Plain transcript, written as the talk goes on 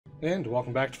And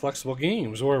welcome back to Flexible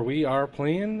Games, where we are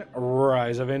playing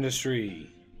Rise of Industry.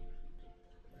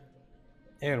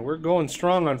 And we're going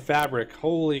strong on fabric.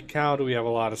 Holy cow, do we have a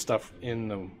lot of stuff in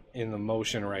the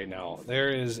motion right now.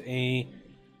 There's an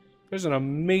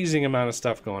amazing amount of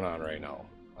stuff going on right now.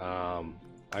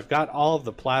 I've got all of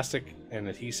the plastic and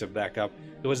adhesive back up.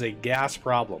 It was a gas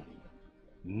problem.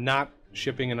 Not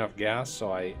shipping enough gas,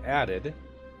 so I added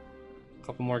a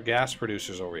couple more gas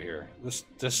producers over here.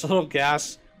 This little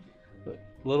gas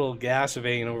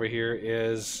vein over here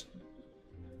is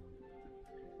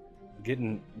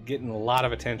getting a lot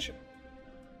of attention.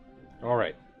 All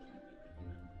right.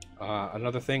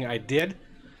 Another thing I did,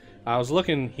 I was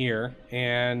looking here,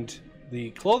 and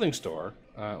the clothing store,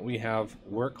 we have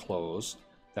work clothes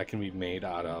that can be made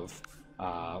out of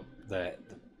the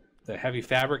heavy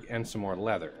fabric and some more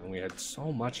leather. And we had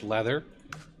so much leather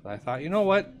that I thought, you know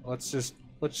what? Let's just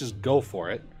go for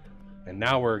it. And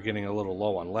now we're getting a little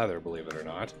low on leather, believe it or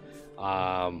not.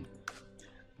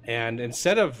 And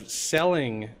instead of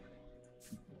selling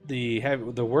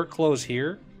the work clothes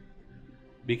here,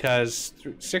 because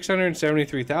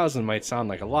 673,000 might sound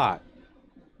like a lot,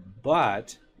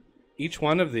 but each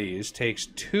one of these takes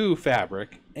 2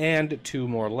 fabric and 2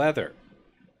 more leather.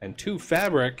 And 2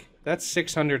 fabric, that's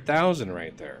 600,000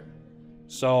 right there.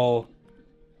 So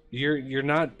you're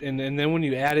not, and then when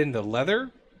you add in the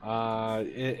leather,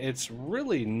 it's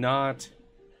really not.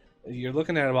 You're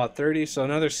looking at about 30, so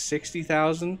another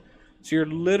 60,000. So you're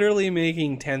literally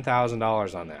making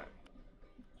 $10,000 on that.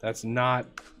 That's not.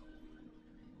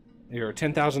 You're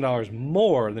 $10,000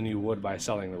 more than you would by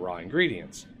selling the raw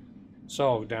ingredients.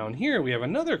 So down here we have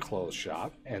another clothes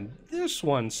shop, and this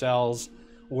one sells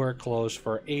work clothes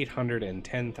for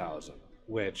 810,000,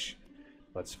 which,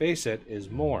 let's face it, is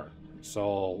more.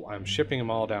 So I'm shipping them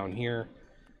all down here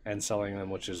and selling them,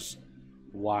 which is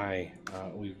why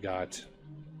we've got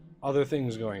other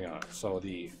things going on. So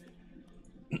the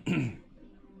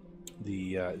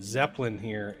Zeppelin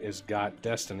here has got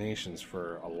destinations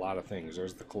for a lot of things.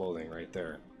 There's the clothing right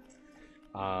there.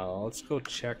 Let's go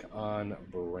check on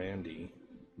Brandy.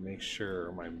 Make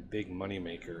sure my big money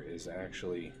maker is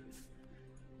actually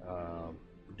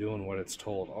doing what it's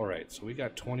told. All right, so we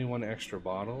got 21 extra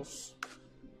bottles.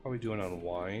 How are we doing on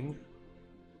wine?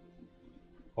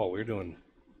 Oh, we're doing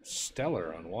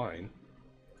stellar on wine.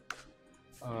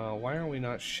 Why are we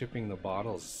not shipping the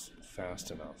bottles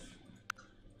fast enough?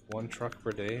 1 truck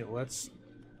per day. Let's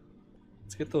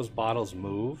get those bottles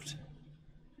moved.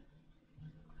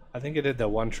 I think I did the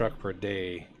 1 truck per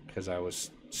day because I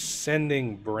was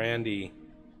sending brandy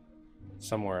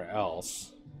somewhere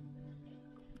else.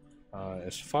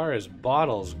 As far as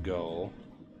bottles go,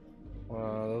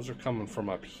 those are coming from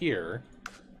up here.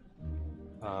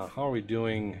 How are we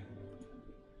doing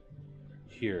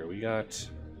here? We got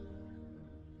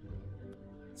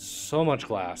so much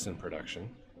glass in production.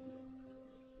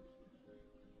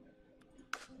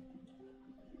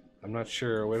 I'm not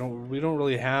sure. We don't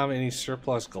really have any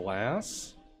surplus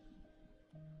glass.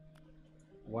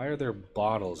 Why are there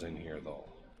bottles in here though?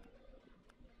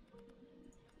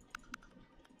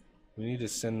 We need to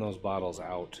send those bottles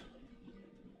out.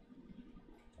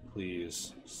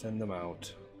 Please send them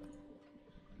out.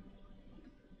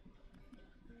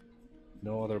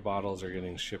 No other bottles are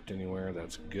getting shipped anywhere.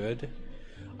 That's good.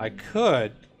 I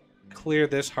could clear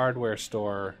this hardware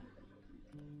store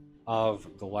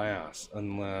of glass,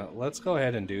 and let's go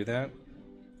ahead and do that.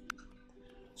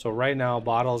 So right now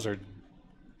bottles are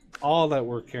all that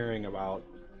we're caring about.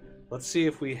 Let's see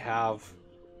if we have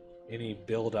any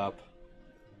buildup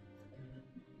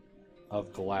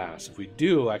of glass. If we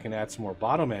do, I can add some more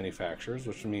bottle manufacturers,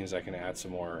 which means I can add some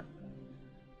more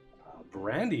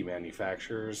brandy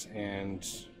manufacturers, and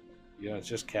it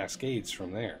just cascades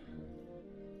from there.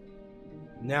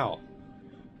 Now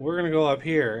we're gonna go up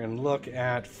here and look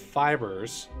at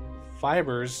fibers.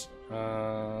 Fibers,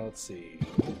 let's see.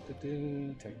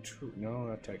 Tech tree. No,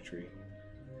 not tech tree.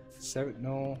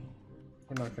 No,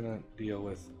 we're not gonna deal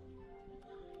with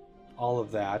all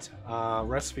of that.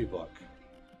 Recipe book.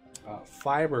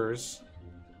 Fibers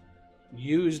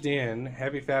used in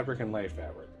heavy fabric and light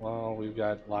fabric. Well, we've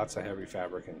got lots of heavy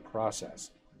fabric in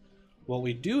process. What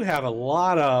we do have a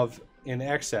lot of in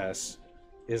excess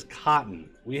is cotton.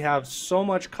 We have so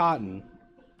much cotton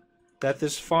that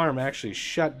this farm actually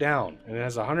shut down, and it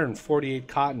has 148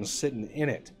 cottons sitting in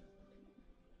it.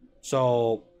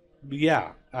 So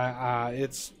yeah,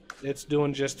 it's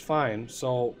doing just fine.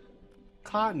 So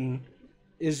cotton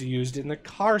is used in the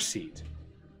car seat.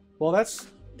 Well, that's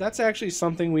actually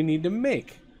something we need to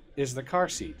make, is the car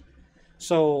seat.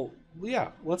 So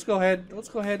yeah, let's go ahead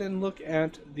and look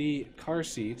at the car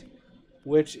seat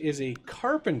which is a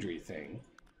carpentry thing,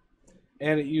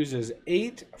 and it uses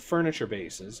 8 furniture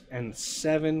bases and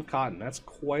 7 cotton. That's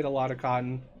quite a lot of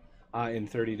cotton in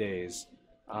 30 days.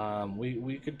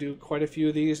 We could do quite a few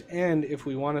of these, and if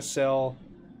we want to sell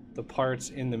the parts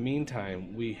in the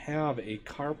meantime, we have a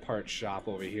car parts shop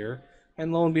over here,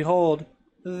 and lo and behold,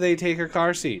 they take a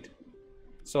car seat.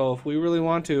 So if we really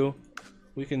want to,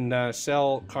 we can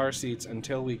sell car seats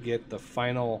until we get the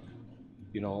final,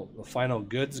 you know, the final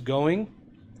goods going.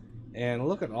 And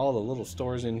look at all the little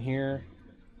stores in here.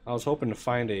 I was hoping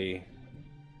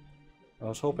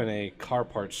a car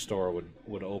parts store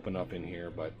would open up in here,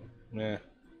 but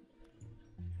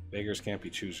beggars can't be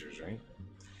choosers, right?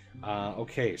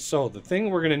 Okay, so the thing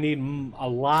we're gonna need a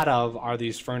lot of are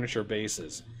these furniture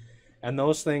bases, and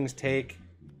those things take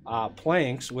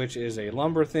planks, which is a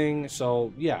lumber thing.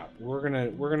 So yeah, we're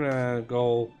gonna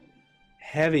go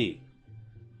heavy,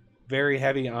 very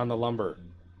heavy on the lumber.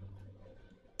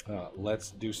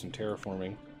 Let's do some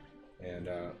terraforming, and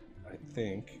I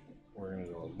think we're gonna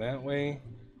go that way.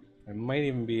 I might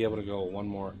even be able to go one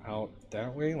more out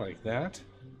that way, like that.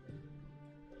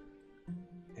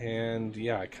 And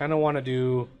yeah, I kind of want to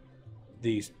do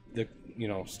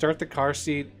start the car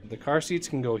seat. The car seats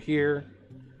can go here,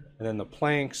 and then the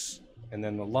planks, and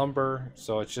then the lumber.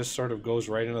 So it just sort of goes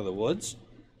right into the woods.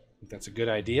 I think that's a good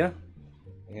idea.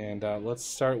 And let's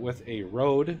start with a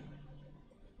road.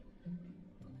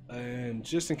 And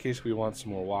just in case we want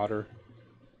some more water.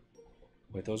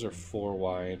 Wait, those are 4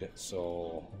 wide.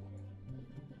 So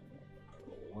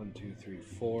 1, 2, 3,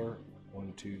 4.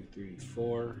 1, 2, 3,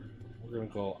 4. We're gonna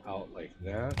go out like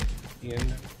that, in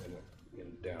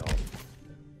and down,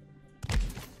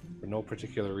 for no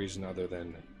particular reason other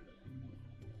than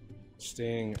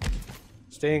staying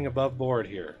above board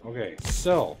here. Okay,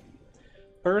 so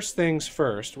first things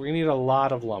first, we need a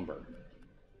lot of lumber.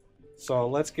 So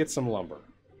let's get some lumber.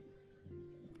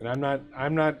 And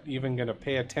I'm not even gonna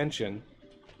pay attention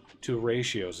to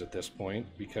ratios at this point,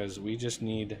 because we just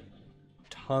need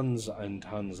tons and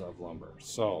tons of lumber.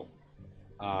 So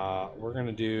we're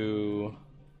gonna do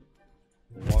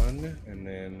 1, and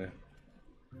then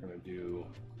we're gonna do,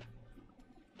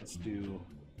 let's do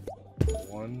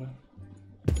 1,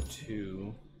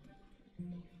 2,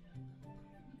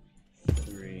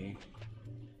 3,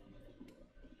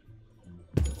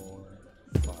 4,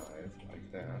 5,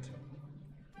 like that.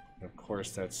 And of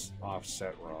course that's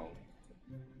offset wrong.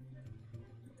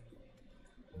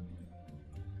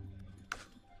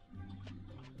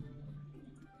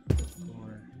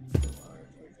 4, 5,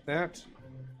 like that.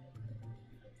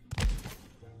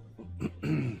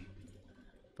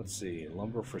 Let's see,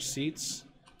 lumber for seats.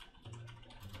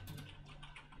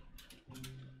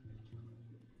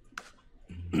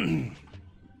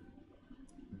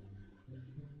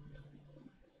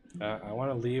 I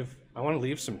want to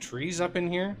leave some trees up in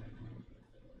here,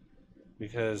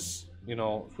 because, you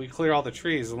know, if we clear all the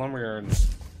trees, the lumber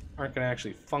yards aren't going to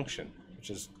actually function,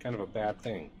 which is kind of a bad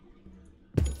thing.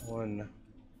 1,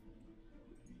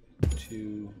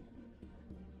 2,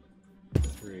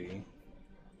 3,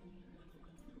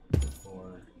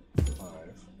 4,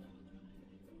 5.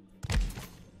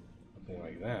 Something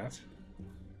like that.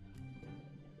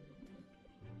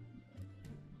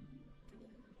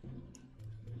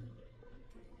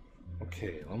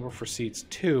 Okay, lumber for seats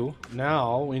 2.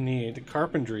 Now we need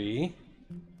carpentry,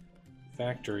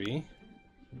 factory,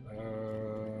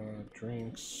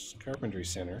 drinks, carpentry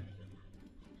center.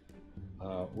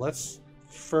 Let's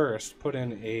first put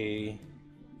in a...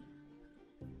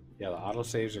 Yeah, the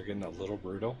autosaves are getting a little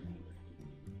brutal.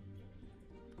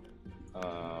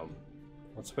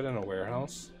 Let's put in a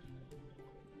warehouse.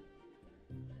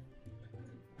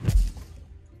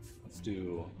 Let's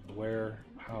do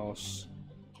warehouse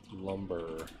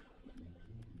lumber.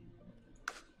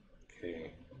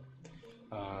 Okay.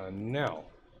 Now,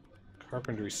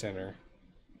 carpentry center.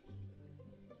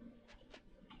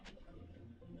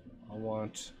 I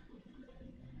want...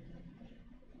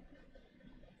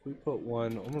 If we put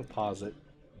 1, I'm gonna pause it.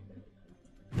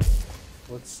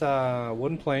 Let's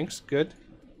wooden planks, good.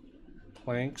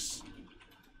 Planks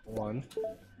 1.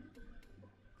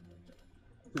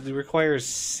 It requires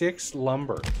 6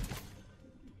 lumber.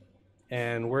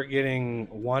 And we're getting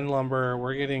 1 lumber.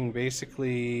 We're getting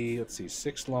basically, let's see,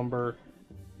 6 lumber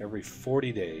every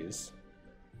 40 days.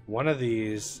 One of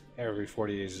these every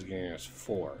 40 days is getting us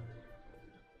 4.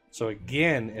 So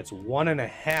again, it's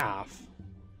 1.5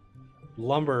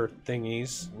 lumber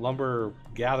thingies, lumber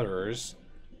gatherers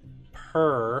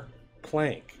per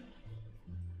plank.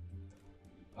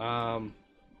 And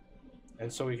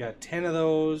so we got 10 of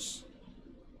those.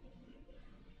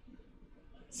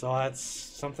 So that's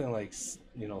something like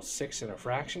you know, 6 and a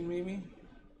fraction maybe.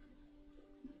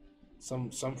 Some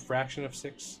fraction of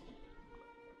 6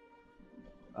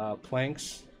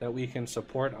 planks that we can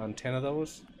support on 10 of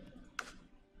those.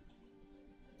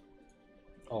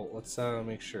 Oh, let's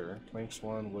make sure. Planks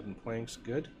 1, wooden planks,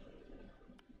 good.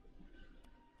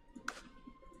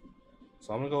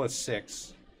 So I'm gonna go with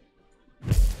 6.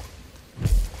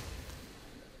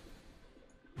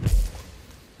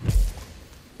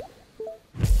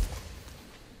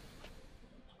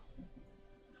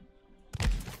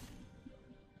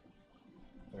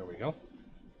 There we go.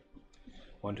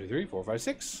 1, 2, 3, 4, 5,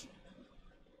 6.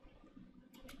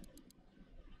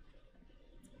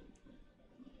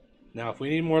 Now, if we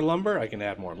need more lumber, I can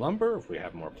add more lumber. If we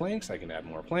have more planks, I can add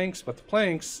more planks. But the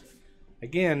planks,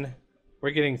 again,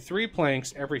 we're getting 3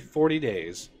 planks every 40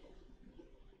 days,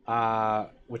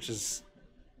 which is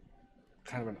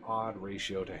kind of an odd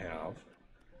ratio to have.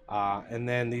 And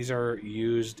then these are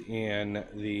used in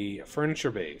the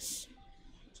furniture base.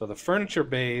 So the furniture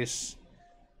base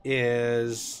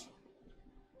is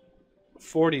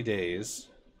 40 days.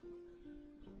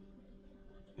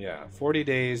 Yeah, 40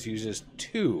 days uses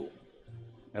 2.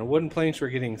 And wooden planks, we're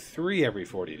getting 3 every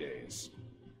 40 days.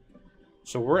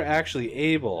 So we're actually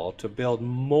able to build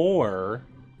more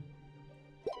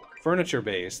furniture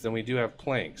base than we do have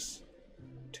planks.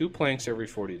 2 planks every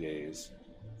 40 days,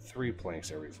 3 planks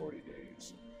every 40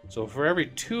 days. So for every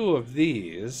 2 of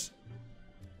these,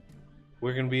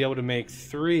 we're going to be able to make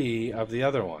 3 of the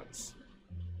other ones.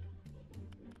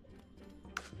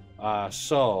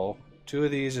 So 2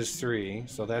 of these is 3,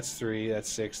 so that's 3, that's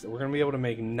 6. We're going to be able to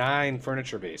make 9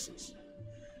 furniture bases.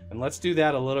 And let's do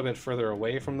that a little bit further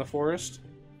away from the forest.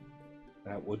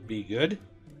 That would be good.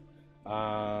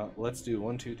 Let's do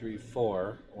 1, 2, 3,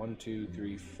 4. 1, 2,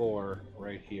 3, 4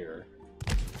 right here.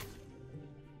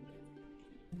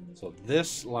 So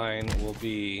this line will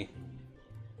be...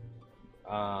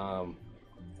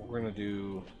 we're going to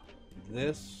do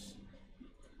this.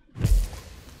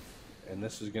 And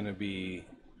this is going to be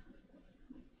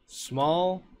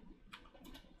small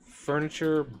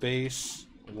furniture base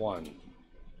 1.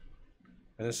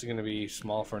 And this is going to be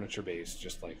small furniture base,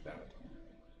 just like that.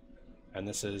 And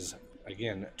this is,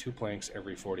 again, 2 planks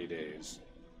every 40 days.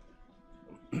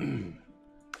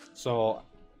 So,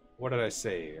 what did I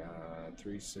say?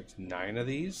 3, 6, 9 of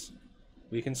these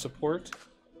we can support,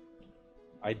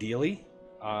 ideally.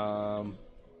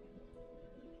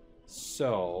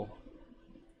 So,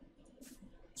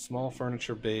 small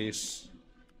furniture base.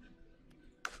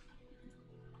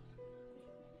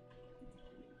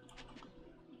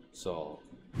 So,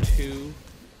 2,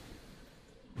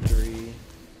 3,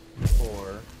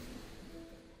 4,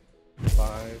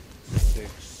 5,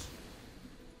 6,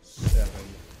 7,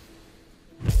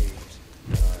 8,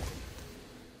 9.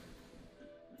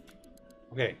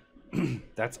 Okay,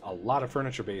 that's a lot of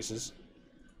furniture bases.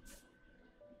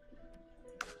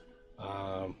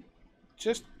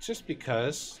 Just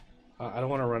because I don't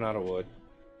want to run out of wood.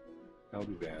 That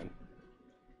would be bad.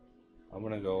 I'm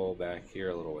gonna go back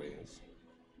here a little ways.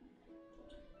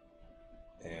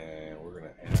 And we're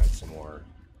going to add some more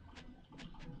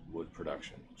wood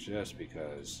production, just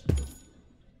because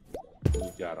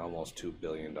we've got almost $2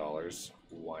 billion.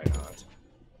 Why not?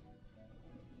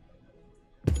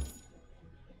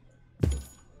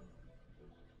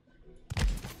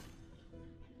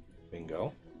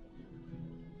 Bingo.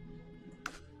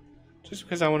 Just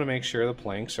because I want to make sure the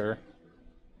planks are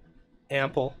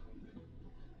ample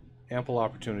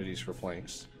opportunities for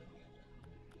planks.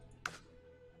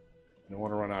 I don't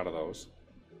want to run out of those,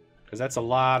 because that's a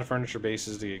lot of furniture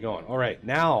bases to get going. All right,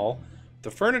 now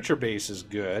the furniture base is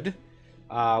good.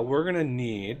 We're going to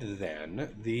need then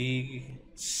the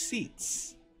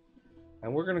seats.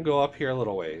 And we're going to go up here a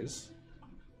little ways.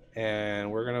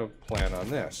 And we're going to plan on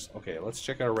this. Okay, let's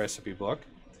check our recipe book.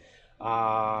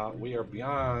 We are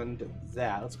beyond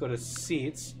that. Let's go to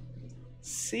seats.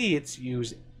 Seats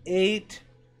use 8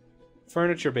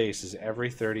 furniture bases every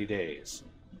 30 days.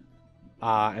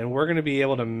 And we're going to be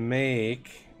able to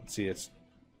make, let's see, it's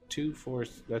 2, 4,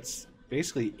 that's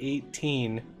basically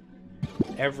 18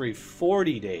 every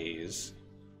 40 days.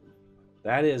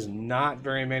 That is not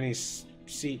very many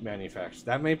seat manufacturers.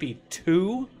 That might be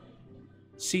 2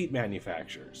 seat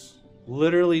manufacturers.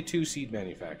 Literally 2 seat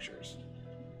manufacturers.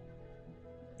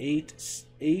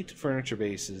 8 furniture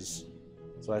bases.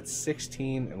 So that's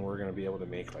 16, and we're going to be able to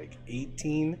make like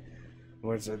 18.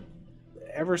 Where it's a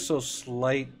ever so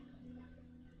slight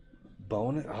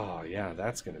bonus. Oh yeah,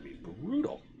 that's going to be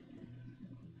brutal.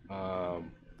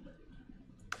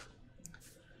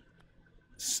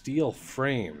 Steel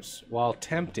frames. While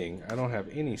tempting, I don't have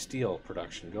any steel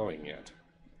production going yet.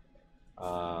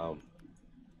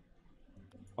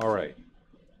 All right.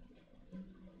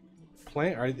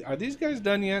 Are these guys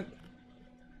done yet?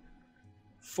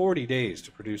 40 days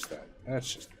to produce that.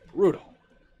 That's just brutal.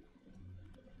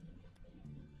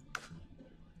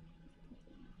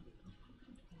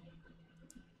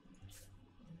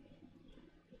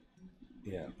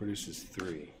 Yeah, it produces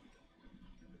 3.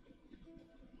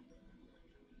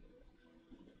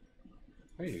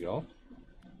 There you go.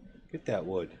 Get that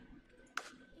wood.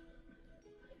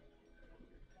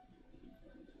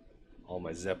 All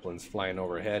my zeppelins flying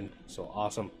overhead. So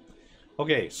awesome.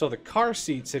 Okay, so the car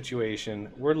seat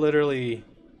situation, we're literally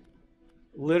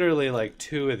like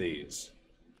 2 of these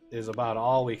is about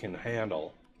all we can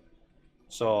handle.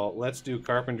 So let's do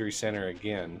carpentry center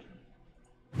again.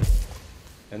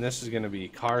 And this is going to be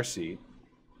car seat.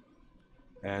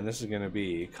 And this is going to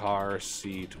be car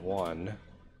seat 1.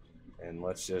 And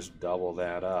let's just double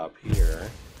that up here.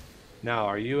 Now,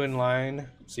 are you in line?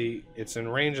 See, it's in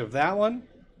range of that one.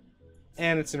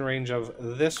 And it's in range of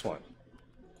this one.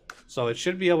 So it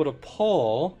should be able to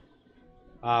pull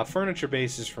furniture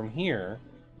bases from here.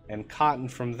 And cotton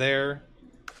from there.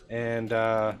 And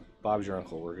Bob's your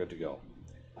uncle. We're good to go.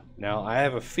 Now, I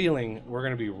have a feeling we're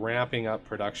going to be ramping up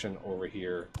production over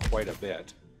here quite a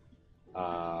bit.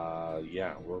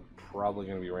 Yeah, we're probably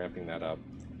going to be ramping that up.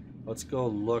 Let's go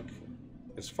look.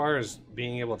 As far as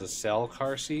being able to sell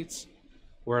car seats,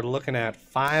 we're looking at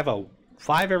 5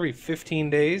 every 15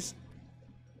 days.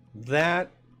 That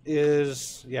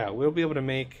is, yeah, we'll be able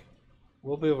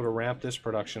to ramp this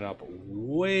production up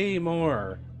way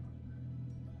more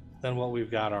than what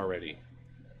we've got already.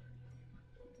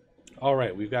 All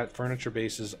right, we've got furniture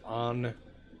bases on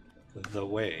the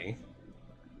way.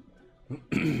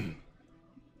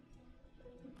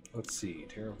 Let's see,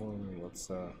 terraforming, let's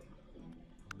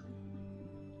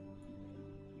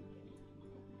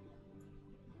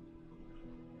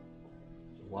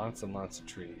lots and lots of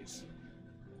trees.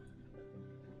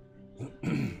 How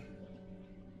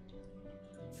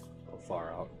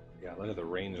far out? Yeah, look at the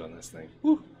range on this thing.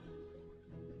 Woo!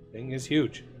 Thing is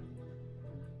huge.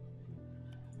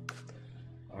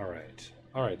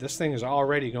 All right, this thing is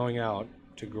already going out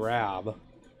to grab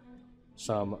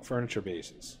some furniture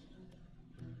bases.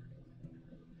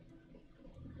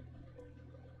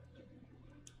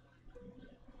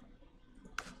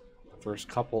 The first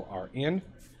couple are in.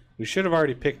 We should have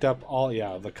already picked up all,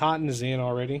 yeah, the cotton is in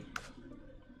already,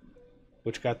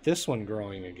 which got this one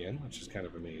growing again, which is kind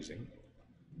of amazing.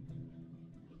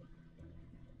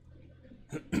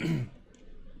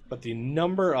 But the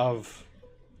number of,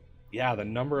 yeah, the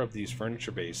number of these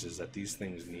furniture bases that these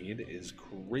things need is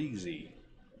crazy.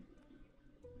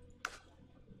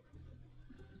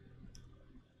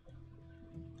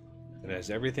 And as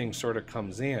everything sort of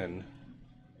comes in,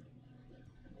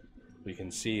 we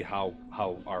can see how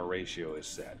our ratio is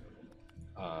set.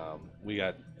 We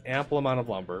got ample amount of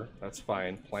lumber. That's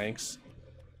fine. Planks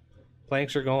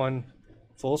are going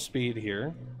full speed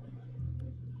here.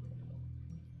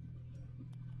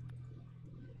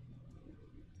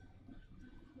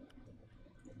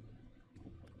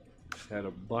 Just had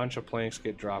a bunch of planks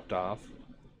get dropped off.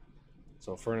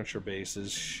 So furniture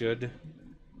bases should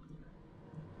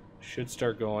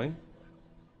start going.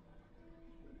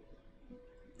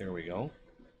 There we go.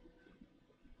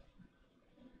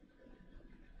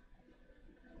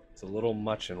 It's a little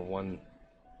much in one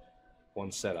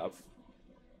setup.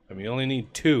 And we only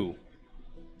need 2.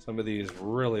 Some of these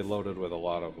really loaded with a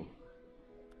lot of them.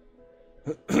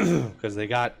 Because they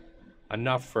got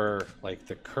enough for like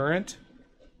the current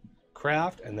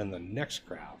craft and then the next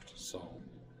craft. So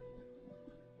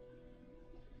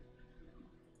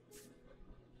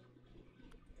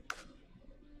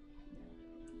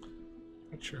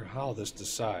not sure how this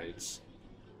decides.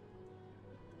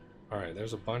 Alright,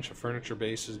 there's a bunch of furniture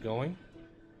bases going.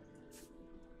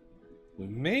 We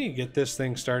may get this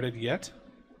thing started yet.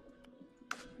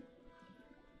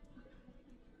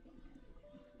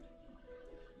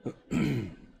 I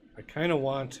kind of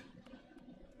want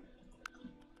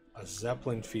a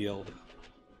Zeppelin field.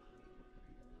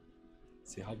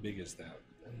 Let's see, how big is that?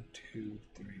 1, 2,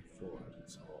 3, 4.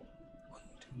 So 1,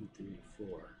 2, 3,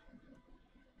 4.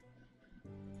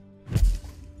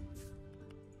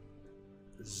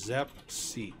 Zep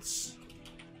seats.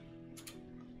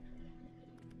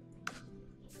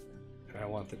 And I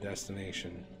want the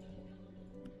destination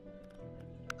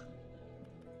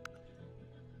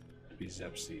to be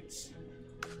Zep seats.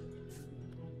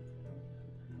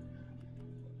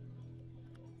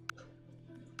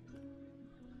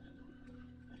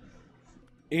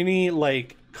 Any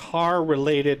like car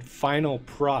related final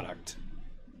product,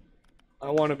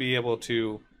 I want to be able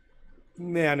to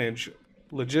manage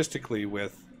logistically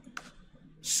with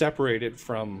separated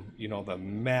from, you know, the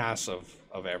mass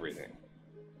of everything.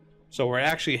 So we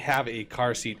actually have a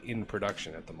car seat in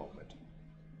production at the moment.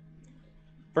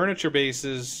 Furniture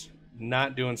bases,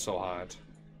 not doing so hot.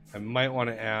 I might want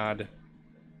to add...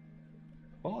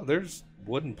 Oh, there's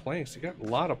wooden planks. You got a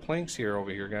lot of planks here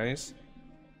over here, guys.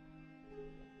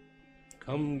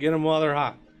 Come get them while they're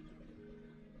hot.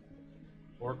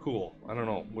 Or cool. I don't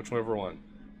know, whichever one.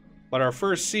 But our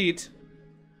first seat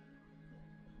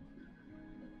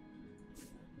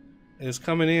is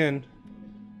coming in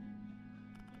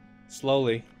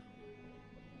slowly.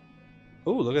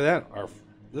 Oh, look at that.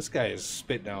 This guy is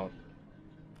spitting out.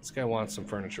 This guy wants some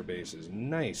furniture bases.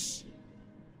 Nice.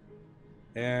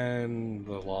 And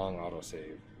the long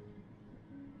autosave.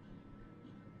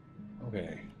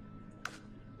 Okay.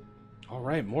 All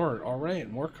right,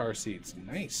 more car seats.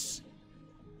 Nice.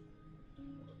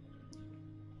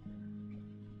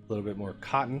 A little bit more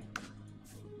cotton.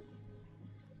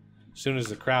 As soon as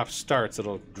the craft starts,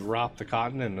 it'll drop the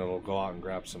cotton and it'll go out and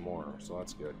grab some more. So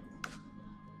that's good.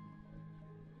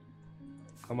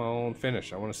 Come on,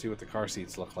 finish. I want to see what the car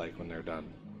seats look like when they're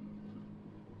done.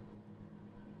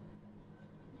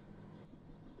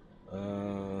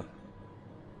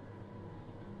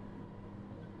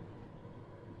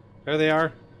 There they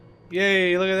are.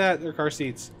 Yay, look at that. They're car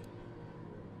seats.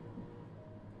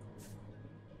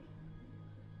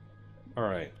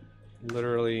 Alright.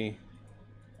 Literally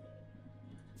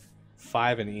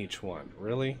 5 in each one.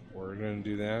 Really? We're going to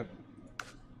do that?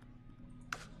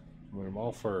 I mean, I'm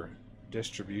all for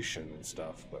distribution and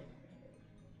stuff, but...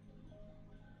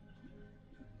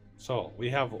 So, we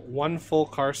have one full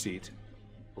car seat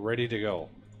ready to go.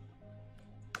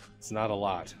 It's not a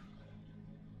lot.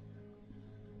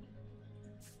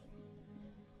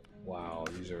 Wow,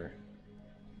 these are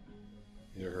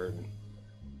hurting.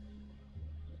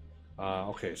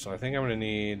 Okay, so I think I'm gonna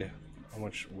need... How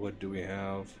much wood do we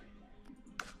have?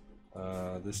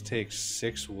 This takes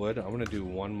 6 wood. I'm gonna do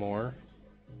one more.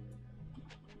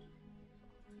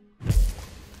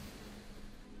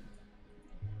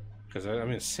 Because, I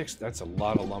mean, 6, that's a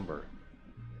lot of lumber.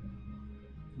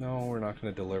 No, we're not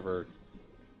gonna deliver.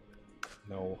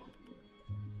 No.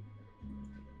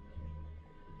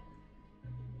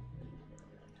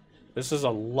 This is a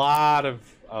lot of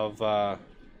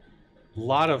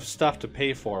stuff to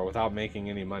pay for without making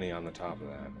any money on the top of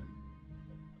that.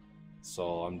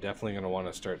 So I'm definitely going to want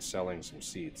to start selling some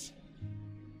seats.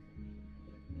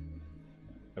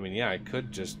 I mean, yeah, I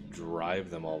could just drive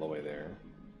them all the way there.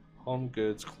 Home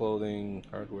goods, clothing,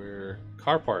 hardware,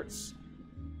 car parts.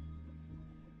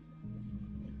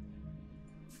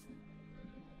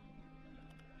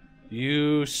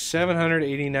 You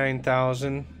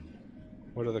 789,000.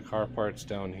 What are the car parts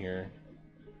down here?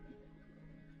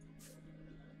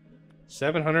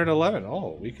 711.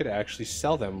 Oh, we could actually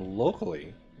sell them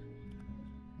locally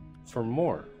for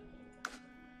more.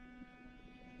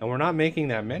 And we're not making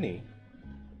that many.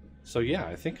 So yeah,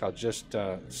 I think I'll just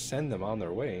send them on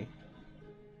their way.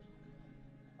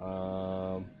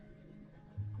 Let's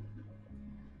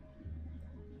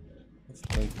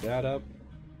link that up.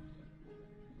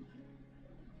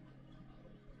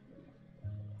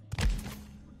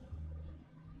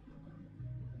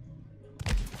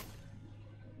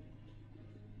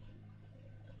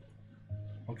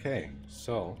 Okay,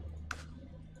 so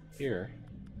here,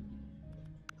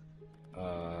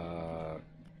 car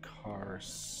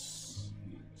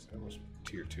seats, that was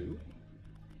tier 2.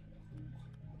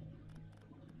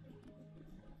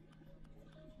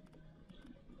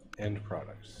 End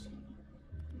products,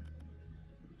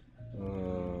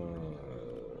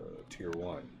 tier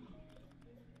 1.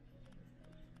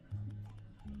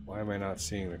 Why am I not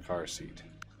seeing the car seat?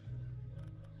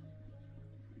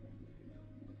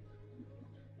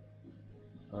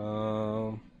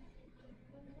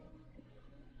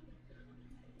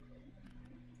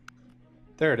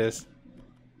 There it is.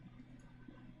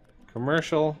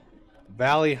 Commercial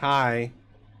Valley High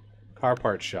car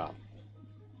parts shop.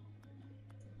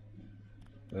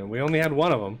 And we only had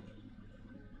one of them.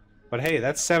 But hey,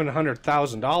 that's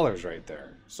 $700,000 right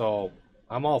there. So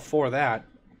I'm all for that.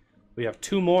 We have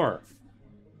 2 more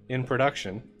in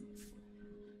production.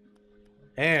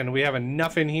 And we have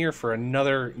enough in here for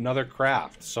another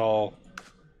craft. So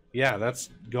yeah,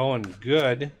 that's going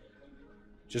good.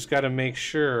 Just got to make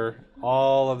sure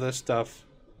all of this stuff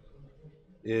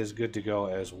is good to go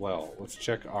as well. Let's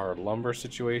check our lumber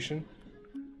situation.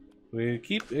 We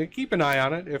keep an eye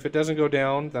on it. If it doesn't go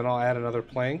down, then I'll add another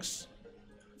planks.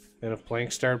 And if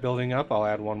planks start building up, I'll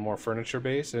add one more furniture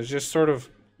base. And it's just sort of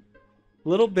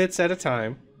little bits at a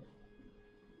time.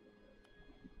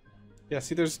 Yeah,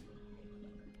 see, there's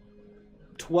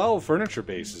 12 furniture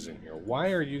bases in here.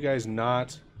 Why are you guys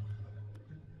not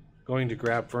going to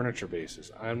grab furniture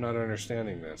bases? I'm not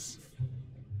understanding this.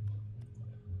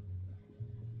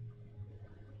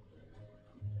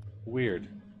 Weird.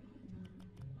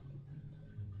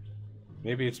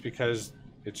 Maybe it's because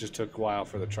it just took a while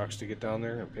for the trucks to get down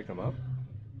there and pick them up.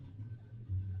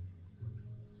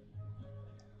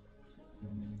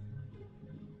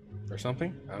 Or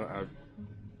something? I'm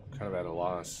kind of at a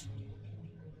loss.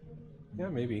 Yeah,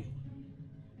 maybe.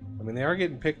 I mean, they are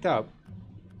getting picked up.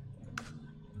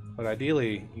 But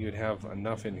ideally, you'd have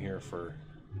enough in here for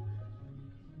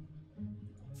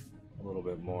a little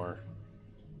bit more.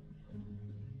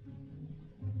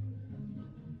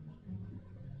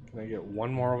 Can I get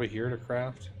one more over here to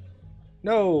craft?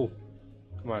 No!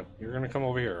 Come on, you're gonna come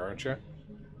over here, aren't you?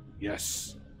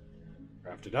 Yes.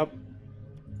 Craft it up.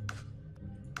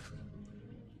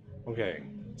 Okay,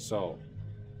 so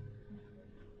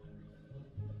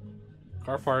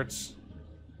car parts.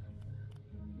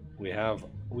 We have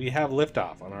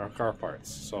liftoff on our car parts.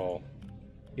 So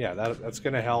yeah, that's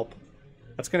gonna help.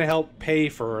 That's gonna help pay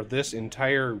for this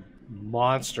entire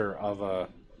monster of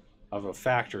a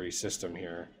factory system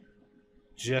here,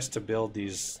 just to build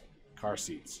these car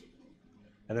seats.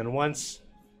 And then once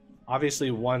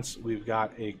we've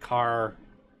got a car,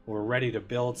 we're ready to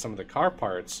build some of the car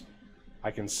parts, I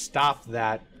can stop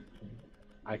that.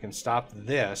 I can stop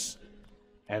this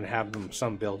and have them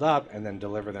some build up and then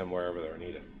deliver them wherever they're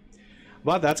needed.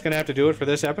 But that's going to have to do it for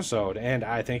this episode, and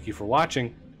I thank you for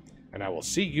watching, and I will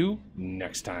see you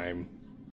next time.